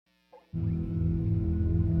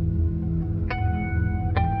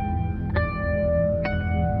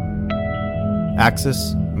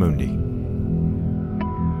Axis Mundi.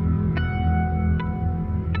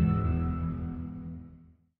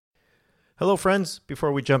 Hello, friends.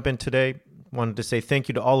 Before we jump in today, wanted to say thank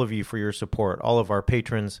you to all of you for your support, all of our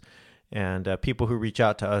patrons and people who reach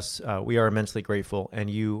out to us. We are immensely grateful, and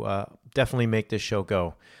you definitely make this show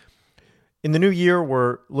go. In the new year,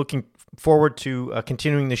 we're looking forward to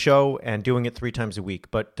continuing the show and doing it 3 times a week,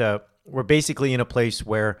 but we're basically in a place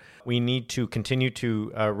where we need to continue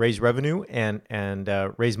to raise revenue and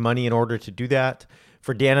raise money in order to do that.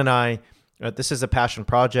 For Dan and I, this is a passion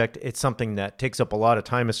project. It's something that takes up a lot of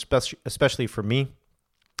time, especially for me.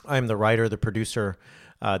 I'm the writer, the producer,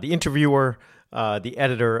 the interviewer, the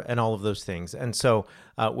editor, and all of those things. And so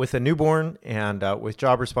with a newborn and with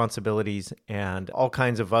job responsibilities and all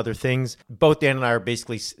kinds of other things, both Dan and I are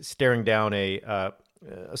basically staring down a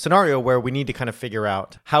scenario where we need to kind of figure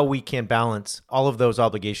out how we can balance all of those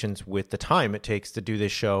obligations with the time it takes to do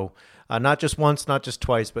this show, not just once, not just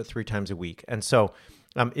twice, but 3 times a week. And so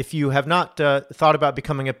if you have not thought about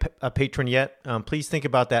becoming a patron yet, please think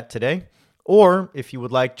about that today. Or if you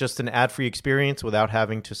would like just an ad-free experience without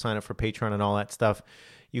having to sign up for Patreon and all that stuff,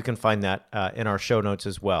 you can find that in our show notes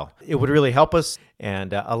as well. It would really help us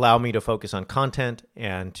and allow me to focus on content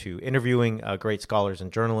and to interviewing great scholars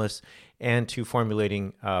and journalists and to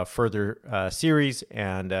formulating further series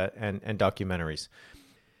and documentaries.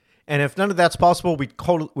 And if none of that's possible, we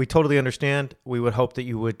totally understand. We would hope that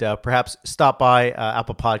you would perhaps stop by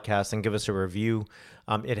Apple Podcasts and give us a review.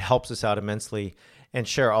 It helps us out immensely. And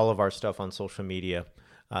share all of our stuff on social media.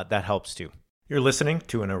 That helps too. You're listening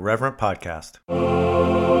to an Irreverent podcast.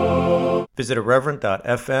 Visit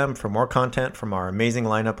irreverent.fm for more content from our amazing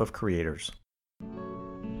lineup of creators.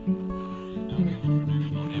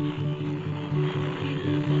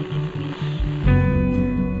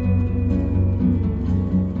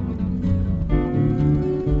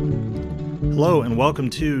 Hello and welcome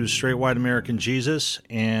to Straight White American Jesus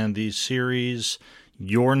and the series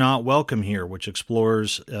You're Not Welcome Here, which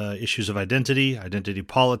explores issues of identity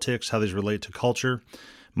politics, how these relate to culture.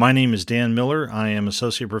 My name is Dan Miller. I am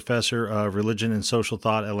Associate Professor of Religion and Social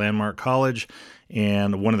Thought at Landmark College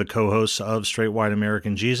and one of the co-hosts of Straight White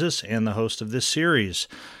American Jesus and the host of this series.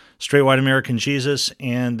 Straight White American Jesus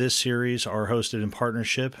and this series are hosted in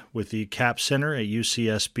partnership with the Capps Center at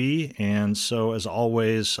UCSB, and so as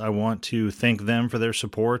always, I want to thank them for their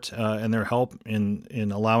support and their help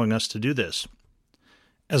in allowing us to do this.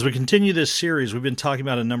 As we continue this series, we've been talking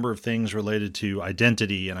about a number of things related to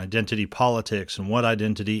identity and identity politics and what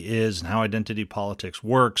identity is and how identity politics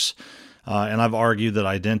works. And I've argued that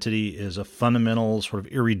identity is a fundamental, sort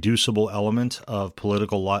of irreducible element of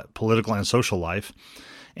political and social life.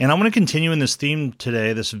 And I want to continue in this theme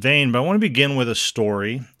today, this vein, but I want to begin with a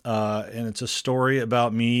story. And it's a story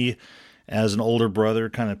about me as an older brother,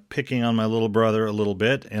 kind of picking on my little brother a little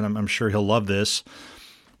bit, and I'm sure he'll love this.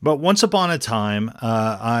 But once upon a time,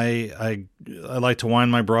 I like to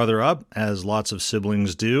wind my brother up, as lots of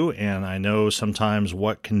siblings do, and I know sometimes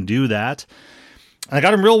what can do that. I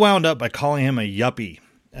got him real wound up by calling him a yuppie,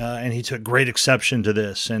 and he took great exception to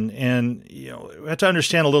this. And you know, we have to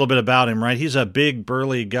understand a little bit about him, right? He's a big,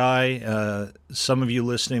 burly guy. Some of you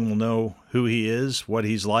listening will know who he is, what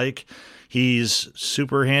he's like. He's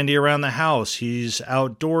super handy around the house. He's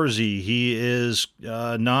outdoorsy. He is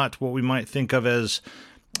not what we might think of as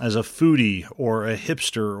a foodie or a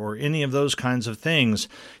hipster or any of those kinds of things.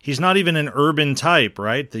 He's not even an urban type,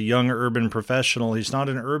 right? The young urban professional, he's not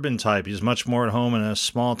an urban type. He's much more at home in a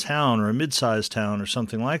small town or a mid-sized town or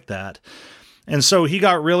something like that. And so he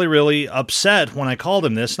got really, really upset when I called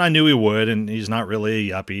him this, and I knew he would, and he's not really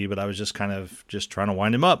a yuppie, but I was just trying to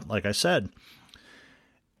wind him up, like I said.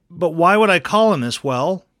 But why would I call him this?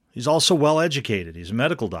 Well, he's also well-educated. He's a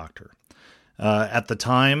medical doctor. At the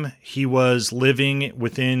time, he was living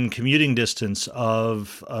within commuting distance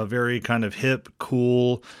of a very kind of hip,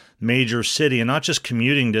 cool, major city. And not just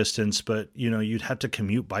commuting distance, but, you know, you'd have to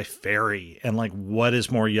commute by ferry. And like, what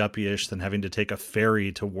is more yuppie-ish than having to take a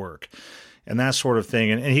ferry to work? And that sort of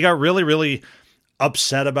thing. And he got really, really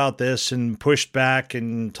upset about this and pushed back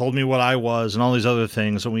and told me what I was and all these other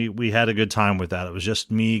things. And we had a good time with that. It was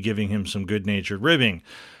just me giving him some good-natured ribbing.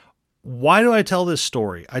 Why do I tell this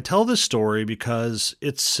story? I tell this story because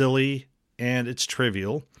it's silly and it's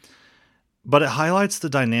trivial, but it highlights the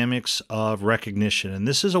dynamics of recognition. And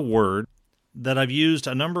this is a word that I've used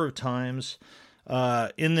a number of times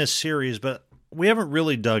in this series, but we haven't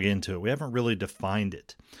really dug into it. We haven't really defined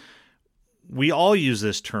it. We all use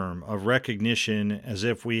this term of recognition as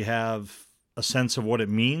if we have a sense of what it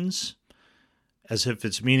means, as if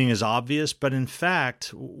its meaning is obvious. But in fact,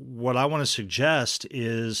 what I want to suggest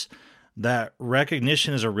is that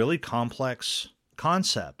recognition is a really complex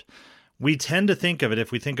concept. We tend to think of it,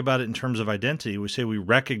 if we think about it in terms of identity, we say we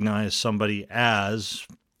recognize somebody as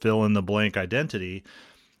fill in the blank identity.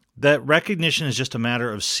 That recognition is just a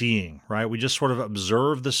matter of seeing, right? We just sort of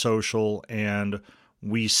observe the social and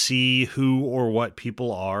we see who or what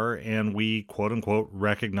people are and we quote unquote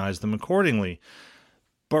recognize them accordingly.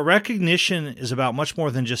 But recognition is about much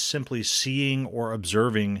more than just simply seeing or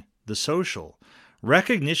observing the social.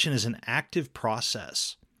 Recognition is an active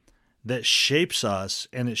process that shapes us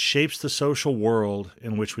and it shapes the social world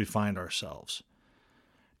in which we find ourselves.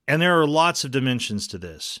 And there are lots of dimensions to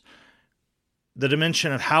this. The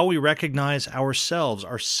dimension of how we recognize ourselves,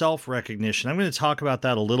 our self-recognition. I'm going to talk about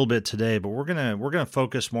that a little bit today, but we're going to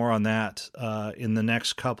focus more on that in the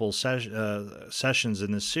next couple sessions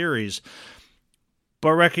in this series.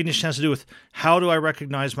 But recognition has to do with, how do I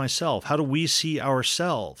recognize myself? How do we see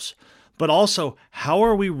ourselves? But also, how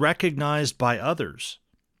are we recognized by others?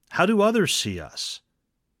 How do others see us?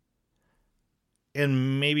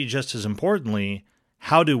 And maybe just as importantly,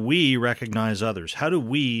 how do we recognize others? How do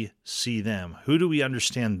we see them? Who do we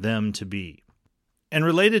understand them to be? And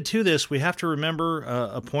related to this, we have to remember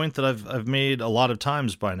a point that I've made a lot of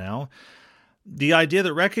times by now. The idea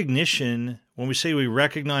that recognition, when we say we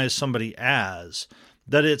recognize somebody as,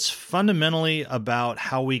 that it's fundamentally about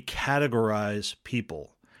how we categorize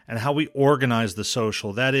people and how we organize the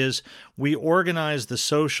social. That is, we organize the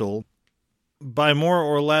social by more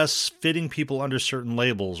or less fitting people under certain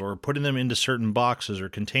labels or putting them into certain boxes or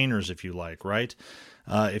containers, if you like, right?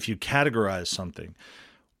 If you categorize something.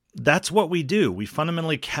 That's what we do. We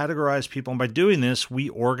fundamentally categorize people, and by doing this, we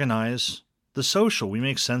organize the social. We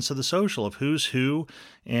make sense of the social, of who's who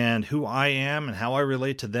and who I am and how I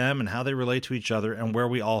relate to them and how they relate to each other and where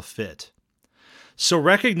we all fit. So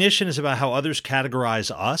recognition is about how others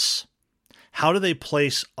categorize us. How do they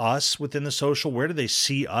place us within the social? Where do they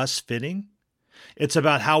see us fitting? It's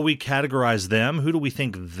about how we categorize them. Who do we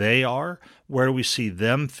think they are? Where do we see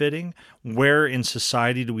them fitting? Where in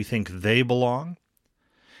society do we think they belong?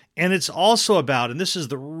 And it's also about, and this is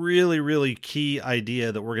the really, really key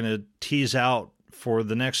idea that we're going to tease out for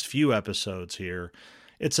the next few episodes here.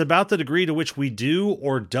 It's about the degree to which we do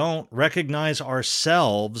or don't recognize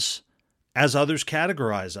ourselves as others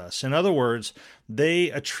categorize us. In other words,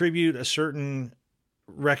 they attribute a certain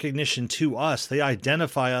recognition to us. They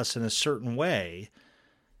identify us in a certain way.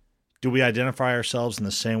 Do we identify ourselves in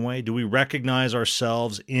the same way? Do we recognize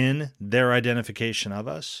ourselves in their identification of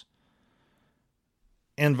us?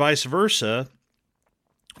 And vice versa,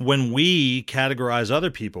 when we categorize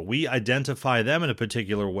other people, we identify them in a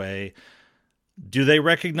particular way. Do they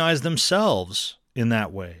recognize themselves in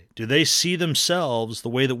that way? Do they see themselves the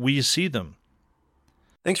way that we see them?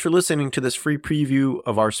 Thanks for listening to this free preview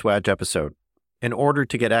of our Swag episode. In order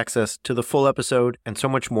to get access to the full episode and so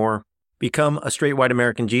much more, become a Straight White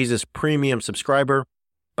American Jesus premium subscriber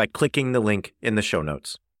by clicking the link in the show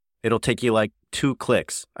notes. It'll take you like 2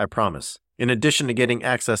 clicks, I promise. In addition to getting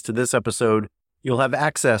access to this episode, you'll have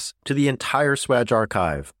access to the entire Swag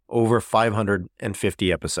archive, over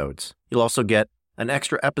 550 episodes. You'll also get an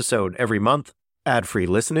extra episode every month, ad-free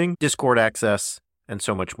listening, Discord access, and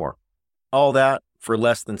so much more. All that for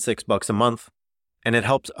less than $6 a month, and it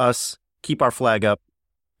helps us keep our flag up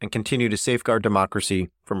and continue to safeguard democracy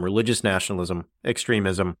from religious nationalism,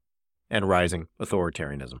 extremism, and rising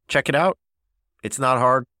authoritarianism. Check it out. It's not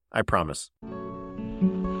hard, I promise.